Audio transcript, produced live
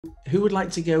Who would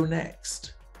like to go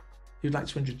next? Who'd like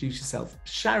to introduce yourself?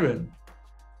 Sharon.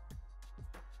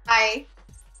 Hi.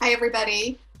 Hi,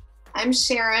 everybody. I'm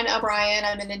Sharon O'Brien.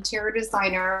 I'm an interior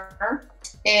designer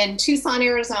in Tucson,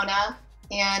 Arizona,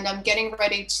 and I'm getting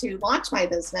ready to launch my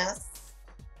business.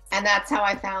 And that's how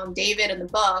I found David in the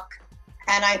book.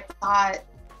 And I thought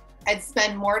I'd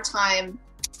spend more time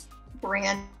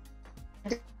branding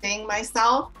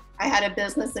myself. I had a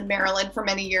business in Maryland for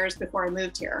many years before I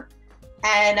moved here.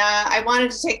 And I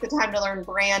wanted to take the time to learn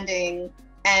branding.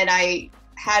 And I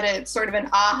had a sort of an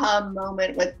aha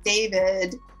moment with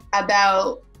David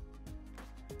about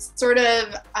sort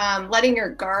of letting your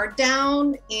guard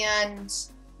down and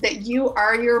that you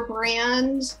are your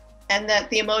brand and that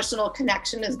the emotional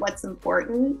connection is what's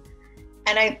important.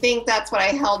 And I think that's what I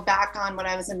held back on when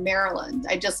I was in Maryland.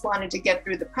 I just wanted to get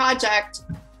through the project.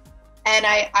 And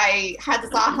I had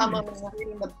this aha moment when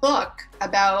reading the book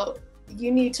about you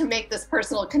need to make this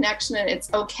personal connection, and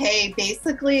it's okay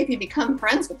basically if you become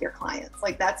friends with your clients.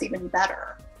 Like, that's even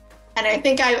better. And I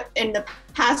think in the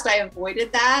past I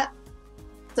avoided that.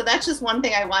 So that's just one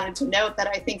thing I wanted to note that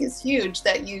I think is huge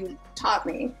that you taught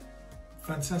me.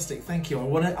 Fantastic, thank you.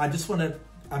 I'm just going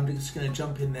to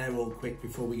jump in there real quick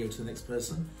before we go to the next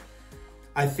person.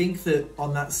 I think that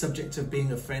on that subject of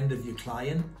being a friend of your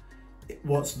client,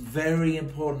 what's very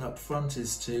important up front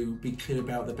is to be clear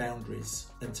about the boundaries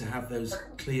and to have those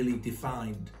clearly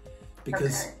defined,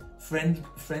 because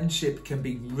friendship can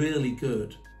be really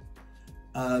good,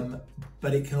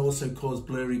 but it can also cause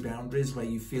blurry boundaries where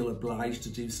you feel obliged to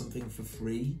do something for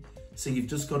free. So you've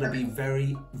just got to be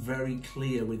very, very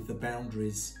clear with the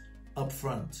boundaries up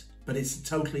front. But it's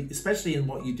totally, especially in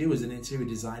what you do as an interior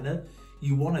designer,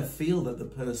 you want to feel that the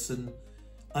person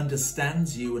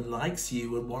understands you and likes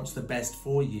you and wants the best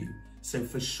for you. So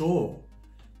for sure,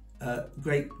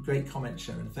 great comment,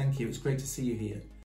 Sharon. Thank you. It's great to see you here.